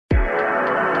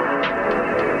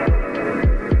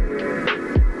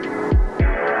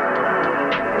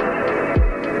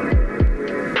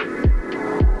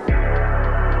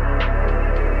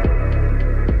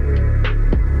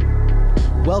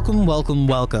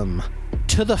Welcome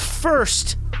to the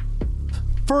first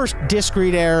Disc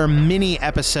Read Error mini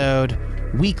episode,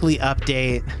 weekly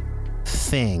update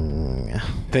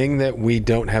thing that we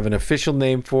don't have an official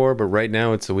name for, but right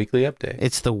now it's the weekly update.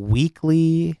 It's the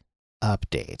weekly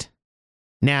update.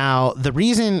 Now, the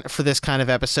reason for this kind of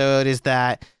episode is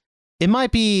that it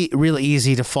might be really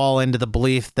easy to fall into the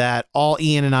belief that all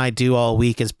Ian and I do all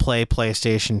week is play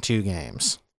PlayStation 2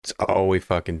 games. It's all we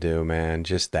fucking do, man.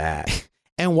 Just that.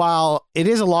 And while it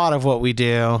is a lot of what we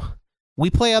do, we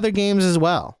play other games as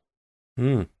well.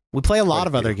 We play a lot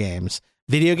of other games.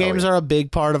 Video games are a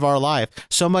big part of our life.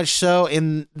 So much so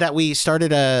in that we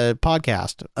started a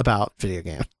podcast about video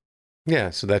games.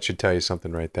 Yeah, so that should tell you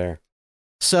something right there.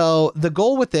 So the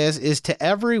goal with this is to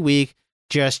every week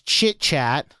just chit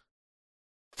chat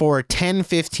for 10,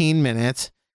 15 minutes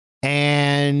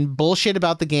and bullshit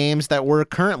about the games that we're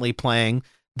currently playing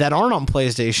that aren't on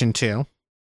PlayStation 2.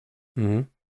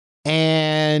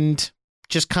 And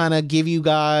just kind of give you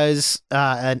guys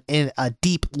a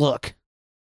deep look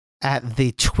at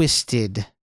the twisted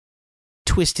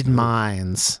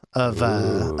minds of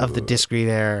the Disc Read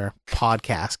Error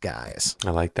podcast guys.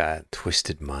 I like that.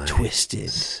 Twisted minds.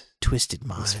 Twisted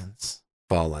minds.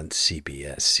 Fall on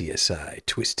CBS, CSI,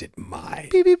 Twisted Minds.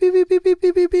 Beep, beep, beep, beep, beep,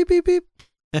 beep, beep, beep, beep, beep.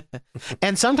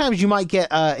 And sometimes you might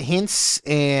get hints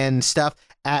and stuff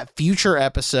at future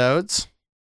episodes.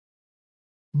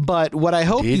 But what I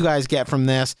hope you guys get from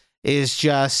this is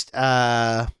just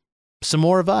some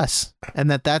more of us, and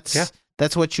that's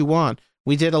what you want.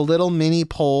 We did a little mini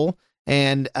poll,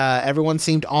 and everyone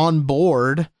seemed on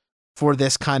board for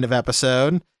this kind of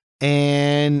episode.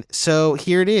 And so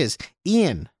here it is.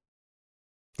 Ian.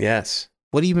 Yes.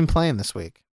 What have you been playing this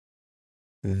week?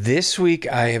 This week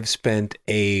I have spent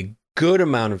a good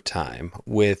amount of time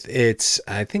with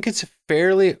I think it's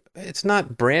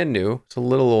not brand new. It's a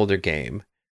little older game.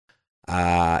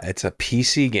 It's a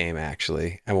PC game,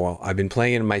 actually. Well, I've been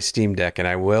playing it in my Steam Deck, and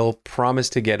I will promise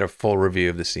to get a full review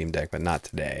of the Steam Deck, but not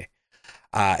today.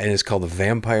 And it's called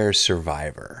Vampire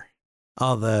Survivor.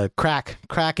 Oh, the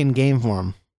crack in game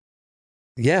form.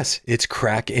 Yes, it's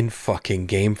crack in fucking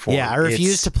game form. Yeah, I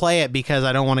refuse to play it because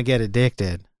I don't want to get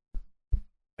addicted.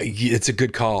 It's a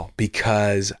good call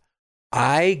because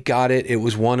I got it. It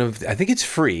was I think it's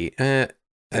free.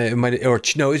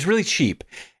 It's really cheap.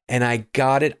 And I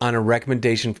got it on a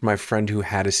recommendation from my friend who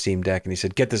had a Steam Deck, and he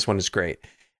said, "Get this one, it's great."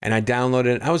 And I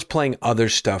downloaded it. I was playing other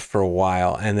stuff for a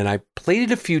while, and then I played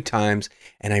it a few times,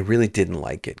 and I really didn't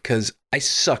like it because I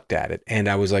sucked at it. And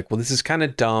I was like, well, this is kind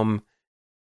of dumb.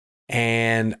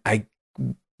 And I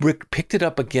picked it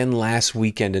up again last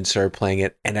weekend and started playing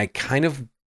it, and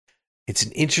it's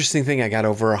an interesting thing. I got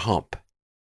over a hump,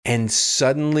 and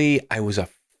suddenly I was a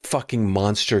fucking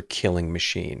monster killing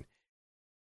machine.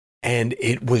 And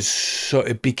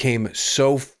it became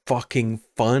so fucking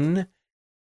fun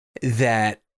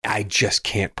that I just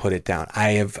can't put it down.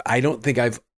 I don't think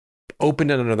I've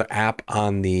opened another app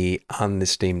on the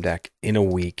Steam Deck in a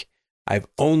week. I've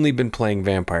only been playing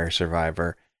Vampire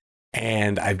Survivor,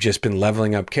 and I've just been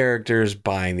leveling up characters,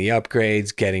 buying the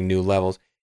upgrades, getting new levels.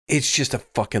 It's just a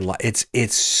fucking lot. It's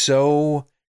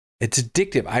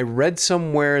addictive. I read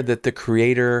somewhere that the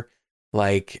creator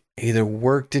either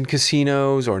worked in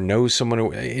casinos or knows someone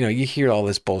who, you hear all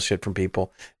this bullshit from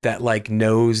people that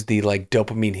knows the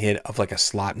dopamine hit of a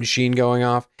slot machine going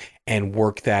off and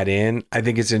work that in. I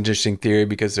think it's an interesting theory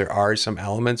because there are some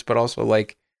elements, but also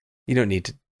you don't need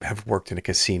to have worked in a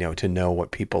casino to know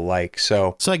what people like.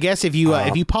 So I guess if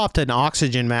you popped an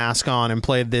oxygen mask on and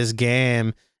played this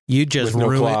game, you'd just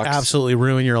absolutely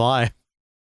ruin your life.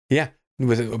 Yeah.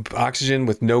 With oxygen,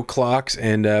 with no clocks,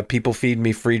 and people feed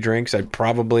me free drinks, I'd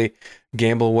probably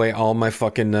gamble away all my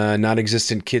fucking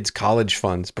non-existent kids' college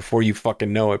funds before you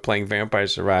fucking know it playing Vampire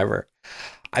Survivor.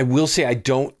 I will say I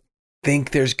don't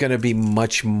think there's going to be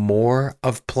much more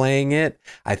of playing it.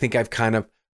 I think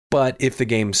but if the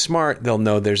game's smart, they'll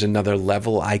know there's another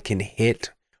level I can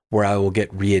hit where I will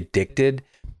get re-addicted.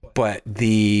 But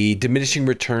the diminishing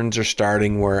returns are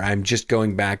starting where I'm just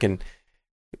going back and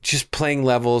just playing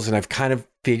levels, and I've kind of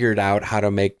figured out how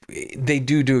to they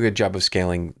do a good job of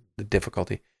scaling the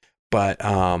difficulty, but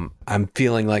I'm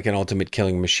feeling like an ultimate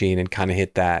killing machine and kind of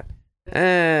hit that.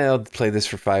 I'll play this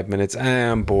for 5 minutes.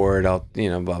 I'm bored. I'll,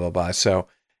 blah, blah, blah. So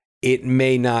it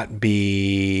may not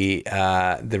be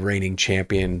the reigning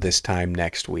champion this time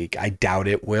next week. I doubt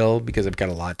it will because I've got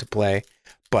a lot to play,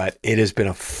 but it has been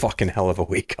a fucking hell of a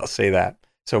week. I'll say that.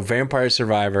 So Vampire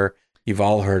Survivor, you've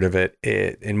all heard of it.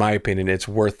 In my opinion, it's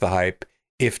worth the hype.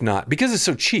 If not, because it's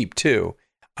so cheap too,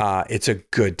 it's a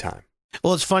good time.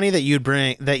 Well, it's funny that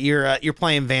you're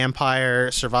playing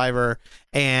Vampire Survivor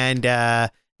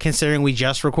and considering we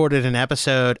just recorded an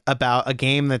episode about a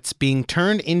game that's being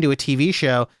turned into a TV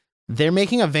show. They're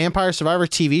making a Vampire Survivor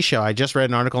TV show. I just read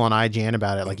an article on IGN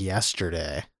about it like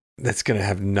yesterday. That's going to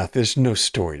have nothing. There's no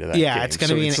story to that Yeah, game. it's going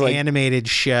to be an animated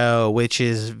show, which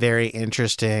is very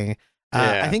interesting.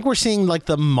 I think we're seeing like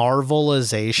the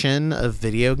Marvelization of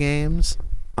video games.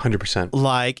 100%.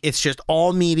 Like, it's just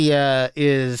all media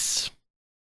is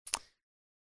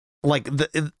like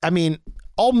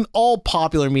all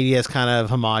popular media is kind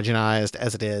of homogenized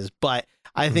as it is, but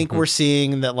I think we're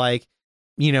seeing that, like,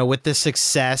 you know, with the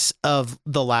success of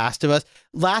The Last of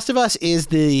Us is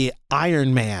the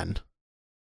Iron Man.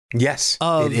 Yes,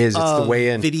 it is. It's the way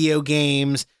in. Video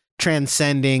games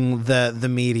transcending the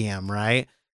medium, right?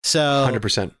 So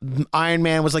 100%. Iron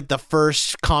Man was like the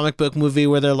first comic book movie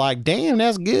where they're like, damn,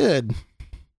 that's good.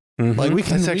 Like,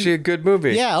 that's actually a good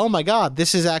movie. Yeah. Oh my God,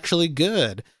 this is actually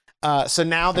good. So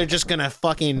now they're just gonna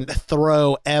fucking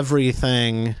throw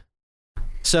everything.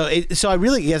 So I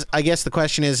guess the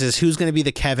question is who's gonna be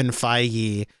the Kevin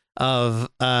Feige of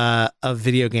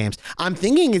video games? I'm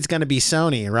thinking it's gonna be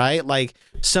Sony, right? Like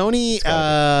Sony,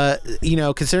 you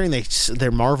know, considering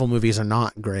their Marvel movies are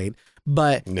not great,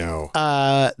 but no,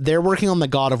 they're working on the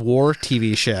God of War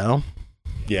TV show.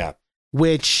 Yeah.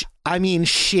 Which, I mean,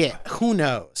 shit, who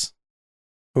knows?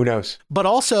 Who knows? But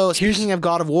also, speaking of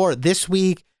God of War, this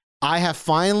week I have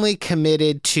finally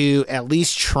committed to at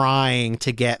least trying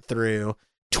to get through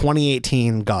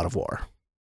 2018 God of War.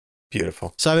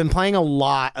 Beautiful. So I've been playing a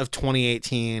lot of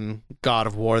 2018 God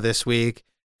of War this week.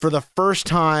 For the first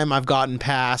time, I've gotten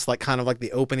past like kind of like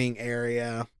the opening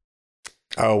area.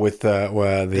 Oh, with the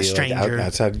stranger. Like,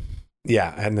 outside.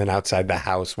 Yeah, and then outside the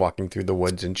house, walking through the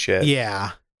woods and shit.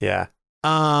 Yeah. Yeah.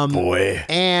 Boy.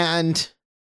 And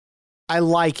I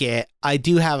like it. I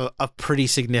do have a pretty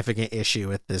significant issue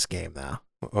with this game, though.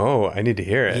 Oh, I need to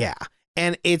hear it. Yeah.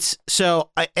 And it's so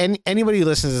anybody who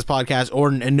listens to this podcast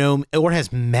or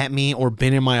has met me or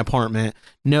been in my apartment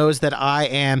knows that I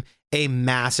am a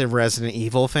massive Resident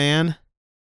Evil fan.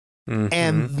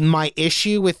 And my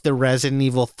issue with the Resident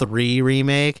Evil 3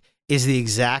 remake is the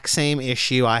exact same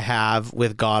issue I have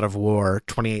with God of War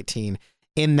 2018,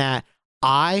 in that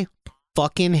I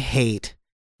fucking hate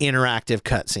interactive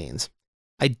cutscenes.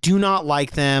 I do not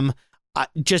like them.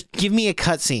 Just give me a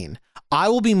cutscene. I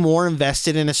will be more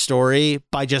invested in a story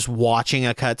by just watching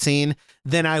a cutscene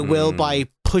than I will by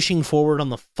pushing forward on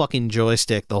the fucking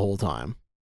joystick the whole time.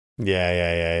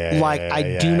 Yeah. Like,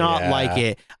 I do not like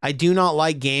it. I do not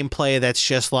like gameplay that's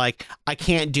just like, I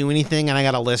can't do anything and I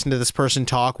gotta listen to this person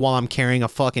talk while I'm carrying a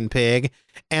fucking pig.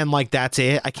 And like, that's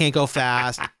it. I can't go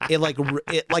fast. It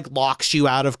locks you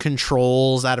out of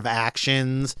controls, out of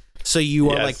actions. So you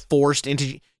are like forced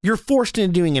into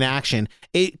doing an action.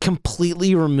 It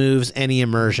completely removes any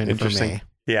immersion for me.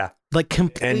 Yeah. Like,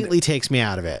 completely takes me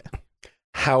out of it.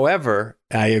 However,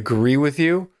 I agree with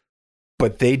you,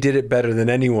 but they did it better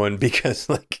than anyone, because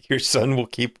like your son will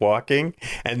keep walking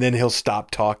and then he'll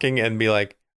stop talking and be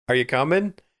like, "Are you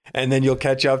coming?" And then you'll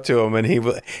catch up to him and he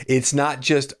will. It's not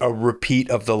just a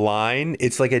repeat of the line.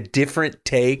 It's like a different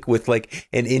take with like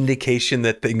an indication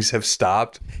that things have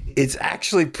stopped. It's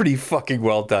actually pretty fucking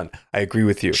well done. I agree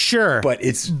with you. Sure. But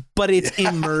it's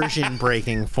immersion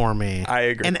breaking for me. I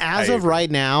agree. And as of right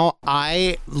now,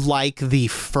 I like the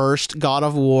first God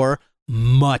of War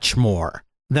much more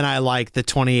than I like the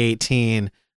 2018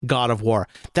 God of War.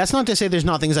 That's not to say there's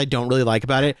not things I don't really like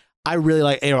about it. I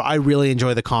really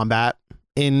enjoy the combat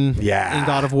in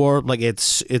God of War. Like,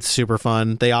 it's super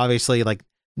fun. They obviously like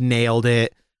nailed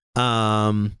it.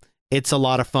 It's a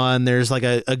lot of fun. There's like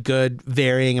a good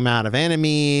varying amount of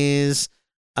enemies.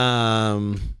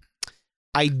 I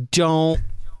don't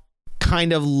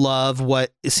kind of love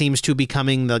what seems to be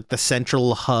becoming the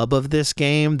central hub of this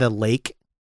game, the lake.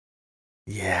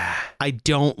 Yeah. I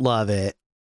don't love it.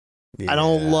 Yeah. I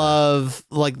don't love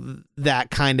like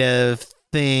that kind of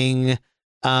thing.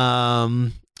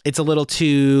 It's a little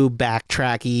too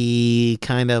backtracky,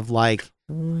 kind of like.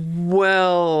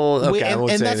 Well, okay,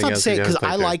 and that's not to say, because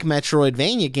I like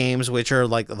Metroidvania games, which are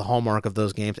like the hallmark of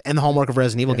those games, and the hallmark of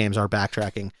Resident Evil games are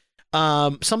backtracking.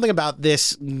 Something about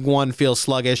this one feels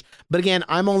sluggish, but again,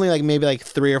 I'm only like maybe like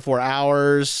 3 or 4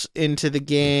 hours into the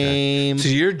game. Okay. So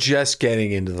you're just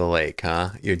getting into the lake, huh?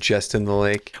 You're just in the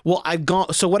lake. Well, I've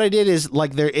gone. So what I did is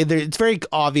like it's very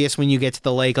obvious when you get to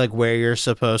the lake, like where you're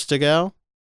supposed to go.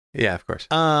 Yeah, of course.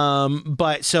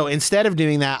 But so instead of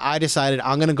doing that, I decided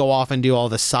I'm going to go off and do all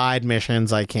the side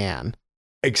missions I can.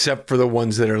 Except for the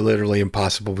ones that are literally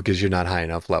impossible because you're not high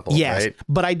enough level, yes, right?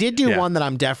 But I did do one that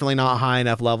I'm definitely not high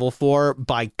enough level for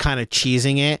by kind of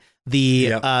cheesing it.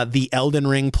 The Elden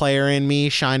Ring player in me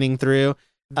shining through.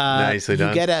 Nicely done.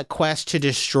 You get a quest to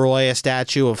destroy a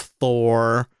statue of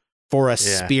Thor for a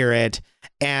spirit,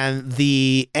 and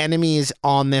the enemies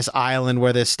on this island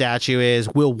where this statue is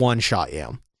will one-shot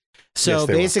you. So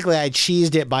basically, I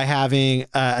cheesed it by having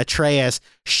Atreus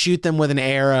shoot them with an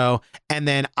arrow, and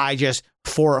then I just,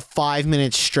 for 5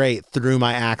 minutes straight, threw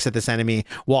my axe at this enemy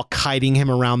while kiting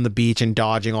him around the beach and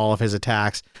dodging all of his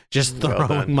attacks, just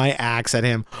throwing my axe at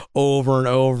him over and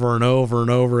over and over and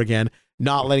over again,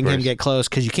 not letting him get close,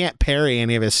 because you can't parry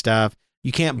any of his stuff.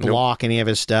 You can't block any of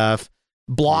his stuff.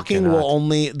 Blocking the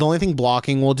only thing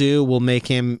blocking will do will make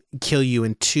him kill you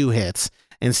in 2 hits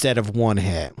instead of 1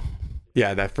 hit.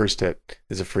 Yeah, that first hit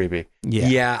is a freebie.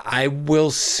 Yeah, I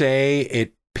will say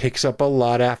it picks up a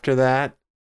lot after that,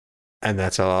 and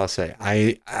that's all I'll say.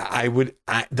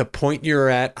 The point you're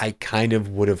at, I kind of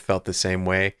would have felt the same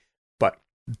way, but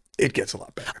it gets a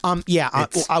lot better.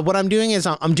 What I'm doing is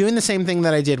I'm doing the same thing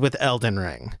that I did with Elden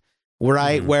Ring, where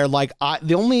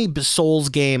the only Souls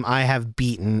game I have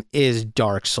beaten is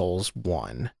Dark Souls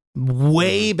 1,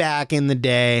 way back in the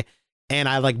day, and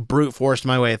I like brute forced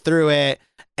my way through it.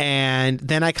 And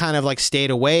then I kind of like stayed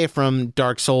away from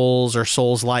Dark Souls or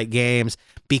Souls-like games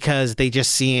because they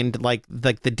just seemed like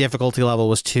the difficulty level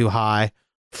was too high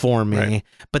for me. Right.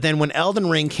 But then when Elden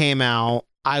Ring came out,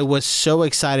 I was so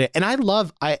excited. And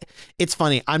it's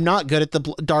funny, I'm not good at the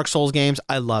Dark Souls games.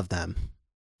 I love them.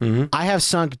 Mm-hmm. I have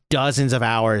sunk dozens of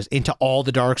hours into all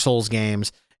the Dark Souls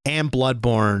games and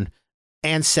Bloodborne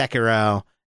and Sekiro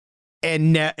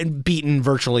and beaten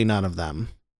virtually none of them.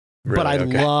 Really? But I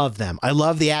love them. I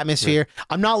love the atmosphere. Yeah.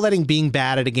 I'm not letting being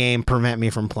bad at a game prevent me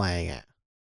from playing it.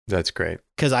 That's great.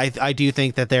 Because I do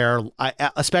think that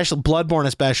especially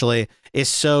Bloodborne is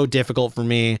so difficult for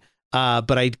me.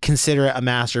 But I consider it a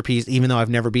masterpiece, even though I've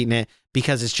never beaten it,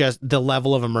 because it's just the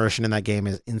level of immersion in that game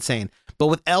is insane. But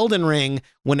with Elden Ring,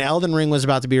 when Elden Ring was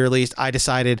about to be released, I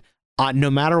decided no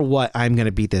matter what, I'm going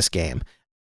to beat this game.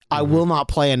 Mm-hmm. I will not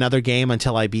play another game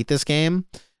until I beat this game.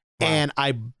 Wow. And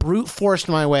I brute forced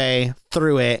my way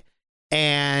through it,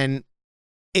 and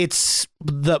it's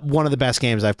one of the best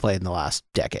games I've played in the last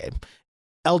decade.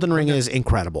 Elden Ring is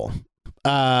incredible.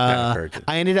 I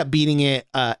ended up beating it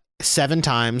 7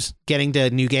 times, getting to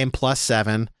New Game Plus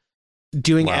 7,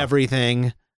 doing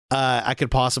everything I could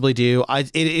possibly do.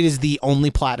 It is the only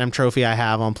platinum trophy I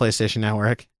have on PlayStation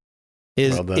Network.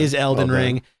 Is Elden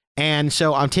Ring. And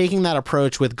so I'm taking that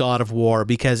approach with God of War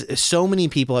because so many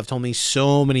people have told me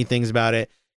so many things about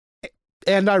it.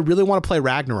 And I really want to play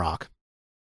Ragnarok.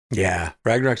 Yeah,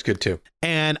 Ragnarok's good too.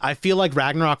 And I feel like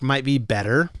Ragnarok might be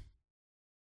better.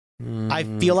 I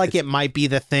feel like it might be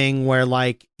the thing where,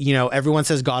 like, you know, everyone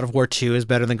says God of War 2 is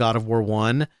better than God of War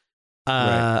 1.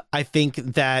 Right. I think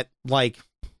that, like,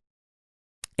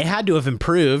 it had to have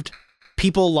improved.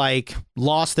 People, like,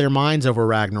 lost their minds over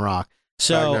Ragnarok.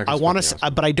 So I want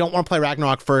to, but I don't want to play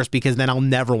Ragnarok first because then I'll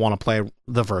never want to play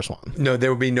the first one. No,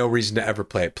 there would be no reason to ever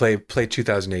play it. Play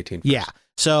 2018 first. Yeah.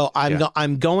 So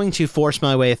I'm going to force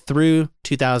my way through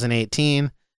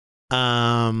 2018.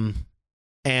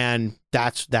 And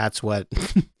that's what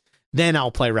then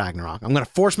I'll play Ragnarok. I'm going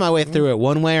to force my way through it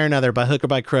one way or another, by hook or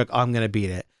by crook. I'm going to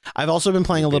beat it. I've also been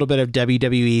playing a little bit of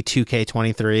WWE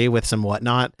 2K23 with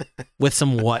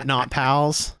some whatnot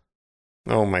pals.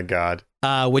 Oh my God.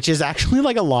 Which is actually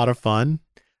like a lot of fun.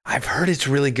 I've heard it's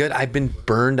really good. I've been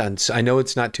burned on. I know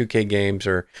it's not 2K Games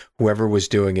or whoever was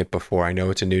doing it before. I know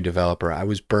it's a new developer. I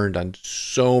was burned on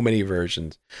so many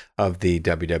versions of the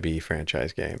WWE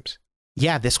franchise games.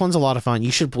 Yeah, this one's a lot of fun.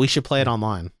 We should play it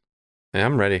online. Yeah,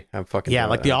 I'm ready. I'm fucking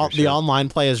like the online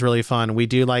play is really fun. We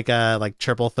do like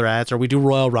triple threats, or we do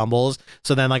Royal Rumbles.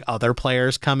 So then like other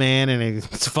players come in and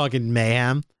it's fucking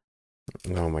mayhem.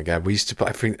 Oh my God. We used to play,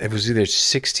 I think it was either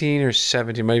 16 or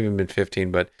 17, might have even been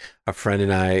 15, but a friend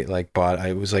and I like bought,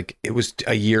 it was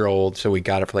a year old. So we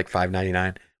got it for like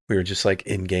 $5.99. We were just like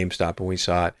in GameStop and we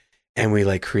saw it, and we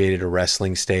like created a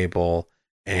wrestling stable,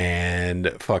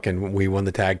 and fucking we won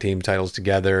the tag team titles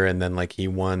together. And then like he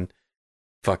won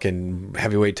fucking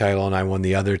heavyweight title and I won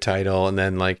the other title. And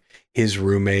then like his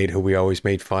roommate, who we always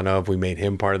made fun of, we made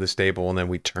him part of the stable, and then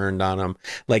we turned on him.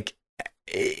 Like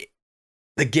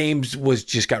the games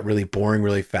got really boring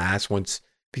really fast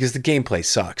because the gameplay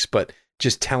sucks, but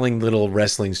just telling little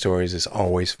wrestling stories is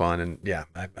always fun. And yeah,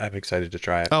 I'm excited to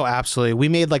try it. Oh, absolutely. We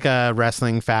made like a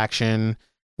wrestling faction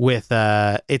with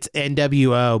it's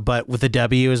NWO, but with the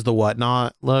W is the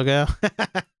whatnot logo.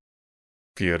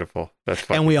 Beautiful. That's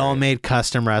fucking and we great. all made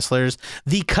custom wrestlers.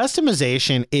 The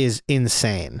customization is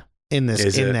insane in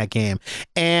that game.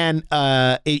 And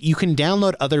you can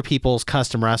download other people's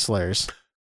custom wrestlers.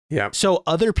 Yeah. So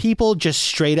other people just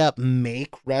straight up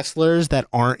make wrestlers that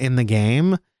aren't in the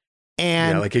game,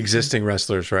 And like existing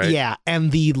wrestlers, right? Yeah,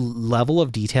 and the level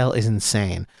of detail is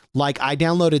insane. Like, I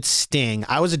downloaded Sting.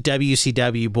 I was a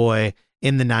WCW boy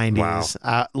in the 90s.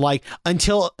 Wow. Like,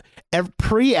 until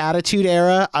pre-Attitude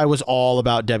Era, I was all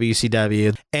about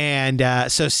WCW. And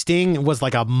so Sting was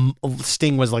like a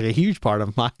huge part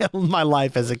of my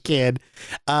life as a kid.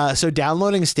 So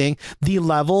downloading Sting, the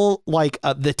level, like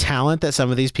the talent that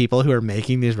some of these people who are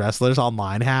making these wrestlers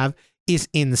online have is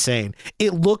insane.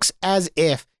 It looks as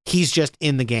if he's just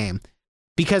in the game.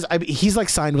 Because he's like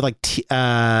signed with like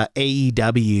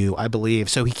AEW, I believe,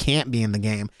 so he can't be in the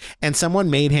game. And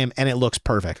someone made him, and it looks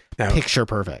perfect, now, picture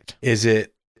perfect. Is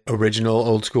it original,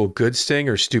 old school, good Sting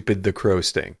or stupid the Crow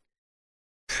Sting?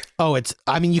 Oh,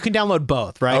 you can download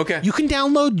both, right? Okay. You can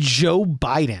download Joe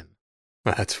Biden.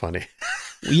 That's funny.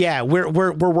 Yeah, we're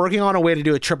working on a way to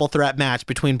do a triple threat match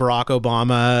between Barack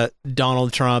Obama,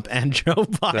 Donald Trump, and Joe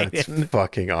Biden. That's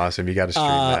fucking awesome. You got to stream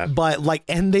that. But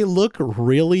and they look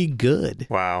really good.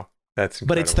 Wow, that's incredible.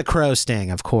 But it's the Crow Sting,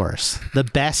 of course, the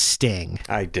best Sting.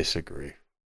 I disagree.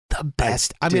 The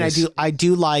best. I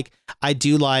do like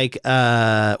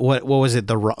what was it,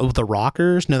 the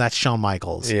Rockers? No, that's Shawn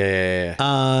Michaels. Yeah.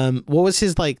 What was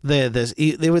his like they're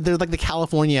like the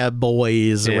California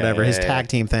Boys or whatever, his tag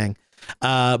team thing.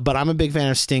 But I'm a big fan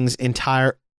of Sting's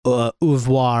entire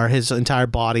oeuvre, his entire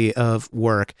body of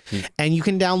work. And you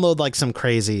can download like some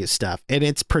crazy stuff, and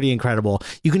it's pretty incredible.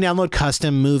 You can download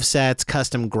custom movesets,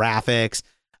 custom graphics.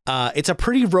 It's a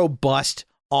pretty robust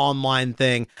online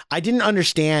thing. I didn't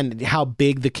understand how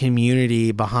big the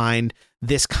community behind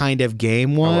this kind of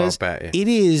game was. Oh, I'll bet you. It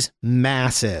is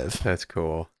massive. That's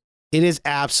cool. It is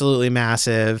absolutely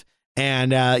massive.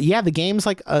 And the game's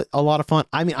like a lot of fun.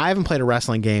 I mean, I haven't played a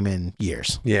wrestling game in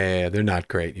years. Yeah, they're not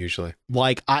great usually.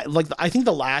 I think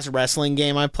the last wrestling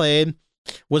game I played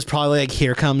was probably like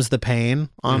Here Comes the Pain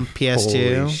on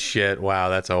PS2. Holy shit! Wow,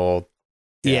 that's old.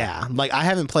 Yeah, like I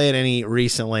haven't played any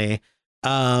recently.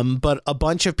 But a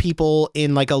bunch of people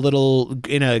in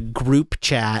a group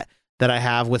chat that I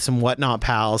have with some Whatnot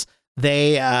pals,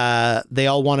 they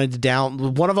all wanted to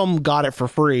one of them got it for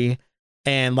free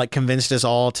and like convinced us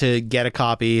all to get a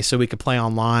copy so we could play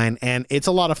online, and it's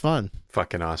a lot of fun.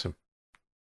 Fucking awesome.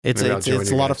 It's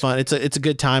a lot of fun. It's a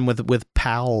good time with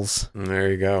pals.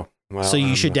 There you go. Well, so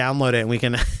you should download it, and we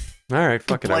can all right,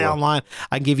 fuck play online.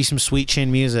 I can give you some sweet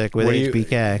chin music with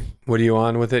HBK. What are you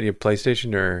on with it? Your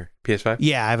PlayStation or PS5?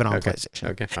 Yeah, I have it on PlayStation.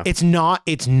 Okay. Oh.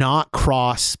 It's not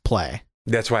cross play.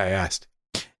 That's why I asked.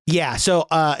 Yeah, so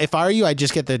if I were you, I'd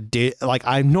just get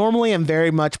I normally am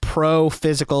very much pro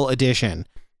physical edition.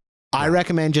 I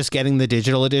recommend just getting the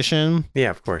digital edition. Yeah,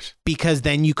 of course. Because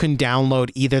then you can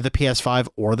download either the PS5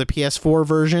 or the PS4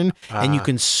 version, and you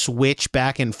can switch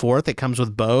back and forth. It comes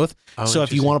with both. Oh, so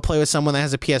if you want to play with someone that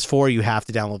has a PS4, you have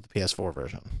to download the PS4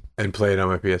 version. And play it on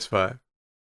my PS5.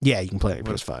 Yeah, you can play it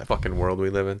on PS5. What fucking world we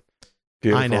live in.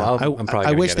 Beautiful. I know.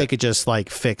 I wish they it. could just like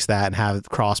fix that and have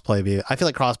crossplay be. I feel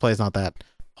like crossplay is not that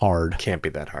hard. Can't be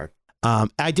that hard.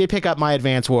 I did pick up my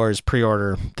Advance Wars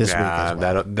pre-order this week as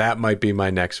well. That might be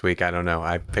my next week. I don't know.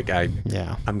 I'm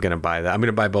gonna buy that. I'm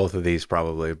gonna buy both of these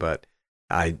probably, but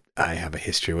I have a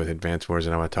history with Advance Wars,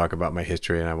 and I want to talk about my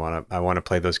history, and I want to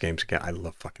play those games again. I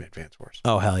love fucking Advance Wars.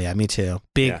 Oh hell yeah, me too.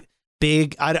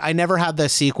 Big. I never had the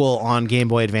sequel on Game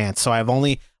Boy Advance, so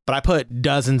but I put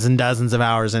dozens and dozens of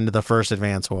hours into the first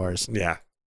Advance Wars. Yeah,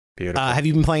 beautiful. Have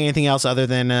you been playing anything else other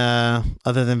than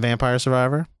Vampire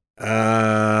Survivor?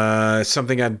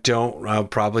 Something I'll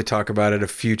probably talk about at a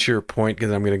future point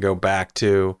because I'm going to go back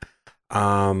to,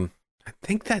 I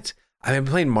think I've been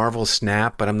playing Marvel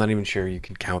Snap, but I'm not even sure you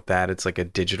can count that. It's like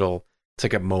it's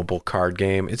like a mobile card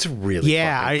game. It's really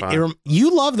fun.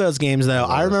 You love those games though.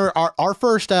 I remember our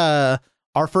first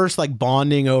like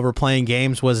bonding over playing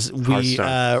games was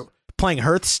playing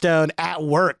Hearthstone at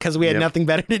work because we had nothing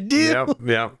better to do.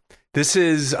 Yep. This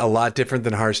is a lot different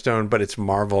than Hearthstone, but it's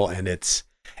Marvel and it's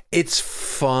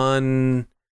fun.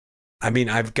 I mean,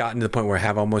 I've gotten to the point where I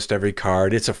have almost every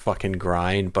card. It's a fucking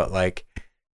grind, but like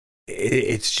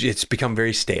it's become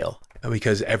very stale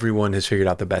because everyone has figured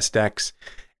out the best decks,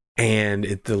 and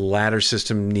the ladder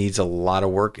system needs a lot of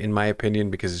work in my opinion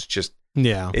because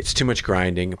it's too much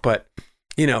grinding. But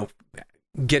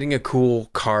getting a cool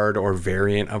card or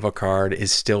variant of a card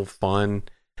is still fun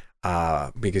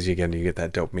because you get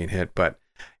that dopamine hit. But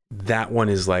that one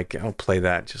is like, I'll play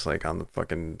that just like on the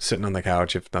fucking sitting on the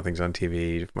couch if nothing's on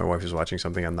TV. If my wife is watching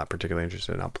something I'm not particularly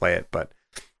interested in, I'll play it. But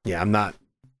yeah, I'm not.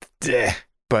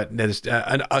 But there's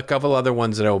a couple other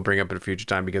ones that I will bring up at a future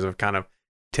time because I've kind of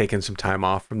taken some time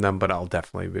off from them, but I'll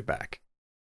definitely be back.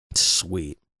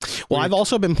 Sweet. Well, I've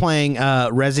also been playing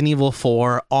Resident Evil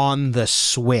 4 on the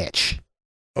Switch.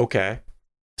 Okay.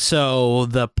 So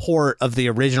the port of the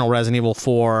original Resident Evil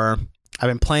 4, I've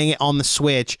been playing it on the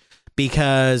Switch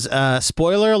because,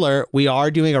 spoiler alert, we are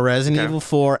doing a Resident Evil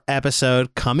 4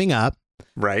 episode coming up.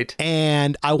 Right.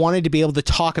 And I wanted to be able to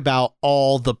talk about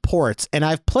all the ports. And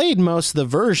I've played most of the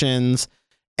versions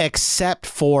except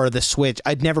for the Switch.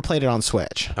 I'd never played it on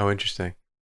Switch. Oh, interesting.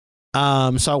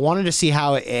 So I wanted to see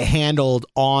how it handled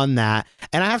on that.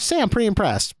 And I have to say, I'm pretty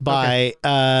impressed by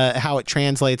how it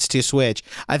translates to Switch.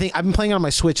 I think I've been playing it on my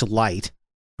Switch Lite.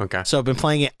 Okay. So I've been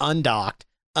playing it undocked.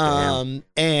 And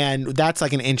that's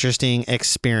like an interesting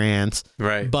experience.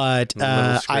 Right. But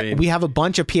we have a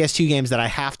bunch of PS2 games that I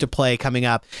have to play coming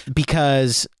up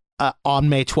because on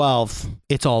May 12th,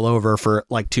 it's all over for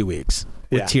like 2 weeks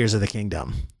with Tears of the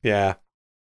Kingdom. Yeah.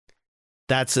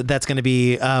 That's going to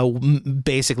be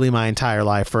basically my entire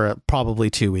life for probably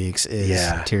 2 weeks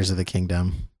is Tears of the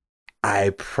Kingdom.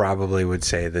 I probably would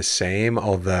say the same,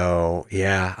 although,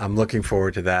 yeah, I'm looking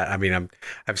forward to that. I mean,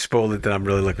 I've spoiled it that I'm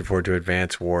really looking forward to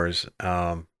Advance Wars.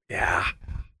 Yeah,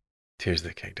 Tears of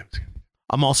the Kingdom.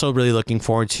 I'm also really looking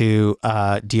forward to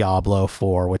Diablo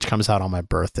 4, which comes out on my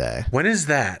birthday. When is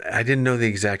that? I didn't know the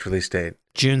exact release date.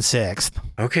 June 6th.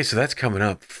 Okay, so that's coming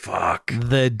up. Fuck.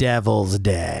 The Devil's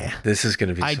Day. This is going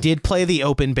to be... I did play the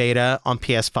open beta on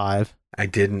PS5. I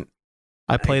didn't.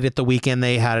 I played it the weekend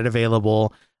they had it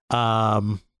available. I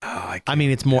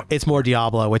mean, it's more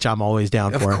Diablo, which I'm always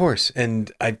down for. Of course.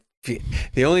 And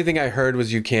the only thing I heard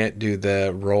was you can't do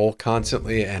the roll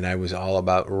constantly, and I was all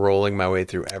about rolling my way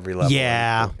through every level.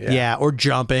 Yeah, or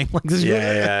jumping. It's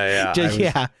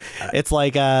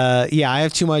like I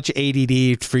have too much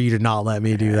ADD for you to not let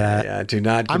me do that. Yeah, do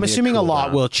not. I'm assuming a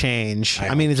lot will change.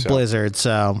 I mean, it's Blizzard,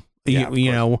 so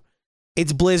you know,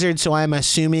 it's Blizzard, so I'm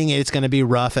assuming it's going to be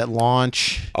rough at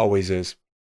launch. Always is.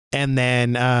 And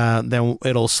then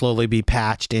it'll slowly be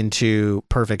patched into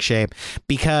perfect shape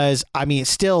because I mean,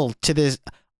 still to this,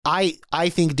 I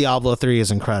think Diablo 3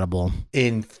 is incredible.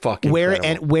 Where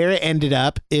it ended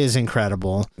up is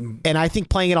incredible, and I think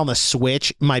playing it on the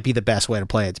Switch might be the best way to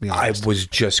play it. To be honest, I was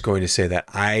just going to say that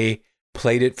I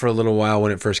played it for a little while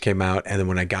when it first came out, and then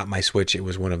when I got my Switch, it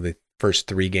was one of the first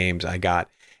 3 games I got,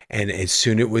 and as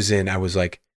soon as it was in, I was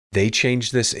like, they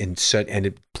changed this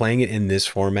playing it in this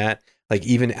format. Like,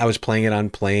 even I was playing it on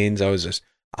planes.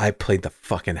 I played the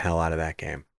fucking hell out of that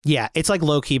game. Yeah, it's like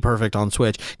low key perfect on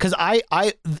Switch. Because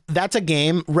that's a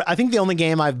game. I think the only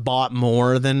game I've bought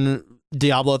more than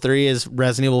Diablo 3 is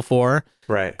Resident Evil 4.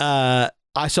 Right.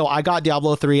 So I got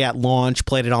Diablo 3 at launch,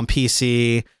 played it on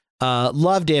PC,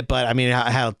 loved it, but I mean,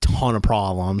 I had a ton of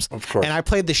problems. Of course. And I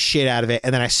played the shit out of it,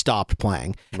 and then I stopped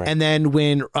playing. Right. And then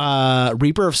when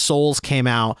Reaper of Souls came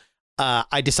out,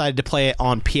 I decided to play it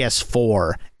on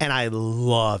PS4, and I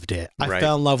loved it. I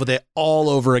fell in love with it all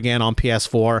over again on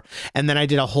PS4, and then I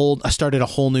started a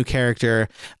whole new character.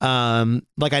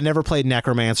 Like, I never played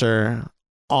Necromancer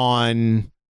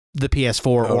on the PS4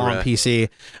 or on PC,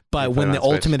 but when the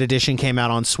Ultimate Edition came out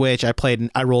on Switch, I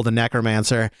rolled a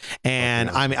Necromancer,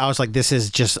 and I was like, this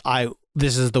is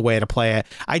the way to play it.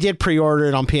 I did pre-order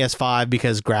it on PS5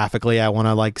 because graphically I want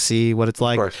to like see what it's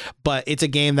like, but it's a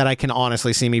game that I can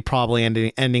honestly see me probably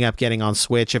ending up getting on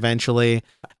Switch eventually.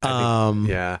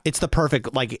 It's the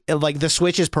perfect, like the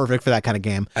Switch is perfect for that kind of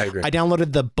game. I agree. I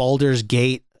downloaded the Baldur's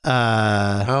Gate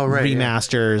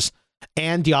remasters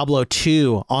and Diablo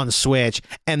 2 on Switch,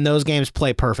 and those games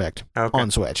play perfect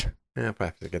on Switch. Yeah, I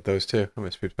have to get those too. I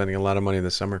must be spending a lot of money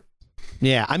this summer.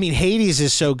 Yeah, I mean, Hades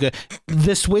is so good.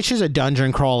 The Switch is a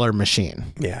dungeon crawler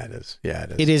machine. Yeah, it is.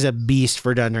 It is a beast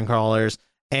for dungeon crawlers,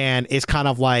 and it's kind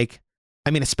of like,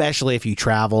 I mean, especially if you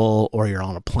travel or you're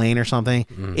on a plane or something,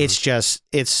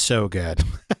 it's so good.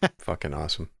 Fucking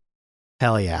awesome.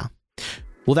 Hell yeah.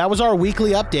 Well, that was our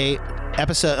weekly update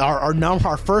episode,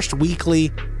 our first weekly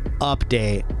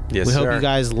update. Yes, we hope you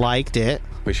guys liked it.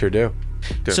 We sure do.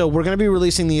 So we're going to be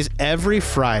releasing these every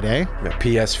Friday.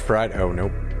 PS Friday. Oh,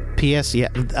 nope. PS, yeah.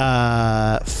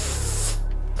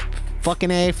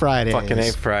 Fucking A Fridays. Fucking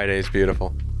A Fridays.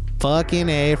 Beautiful. Fucking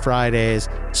A Fridays.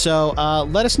 So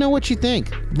let us know what you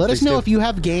think. Let us know if you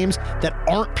have games that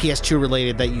aren't PS2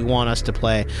 related that you want us to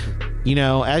play. You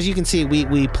know, as you can see,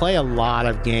 we play a lot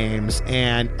of games,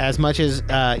 and as much as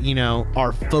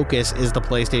our focus is the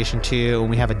PlayStation 2, and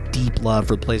we have a deep love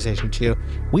for PlayStation 2,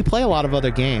 we play a lot of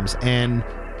other games, and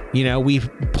we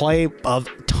play a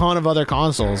ton of other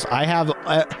consoles. I have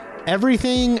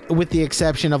everything with the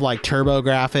exception of like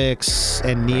TurboGrafx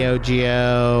and Neo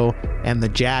Geo and the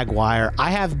Jaguar.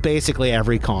 I have basically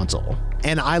every console,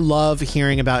 and I love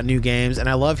hearing about new games, and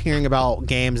I love hearing about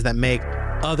games that make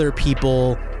other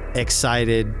people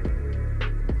excited.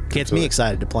 Gets me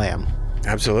excited to play them.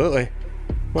 Absolutely.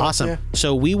 Awesome. Yeah.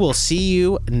 So we will see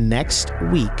you next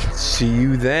week. See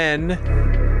you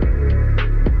then.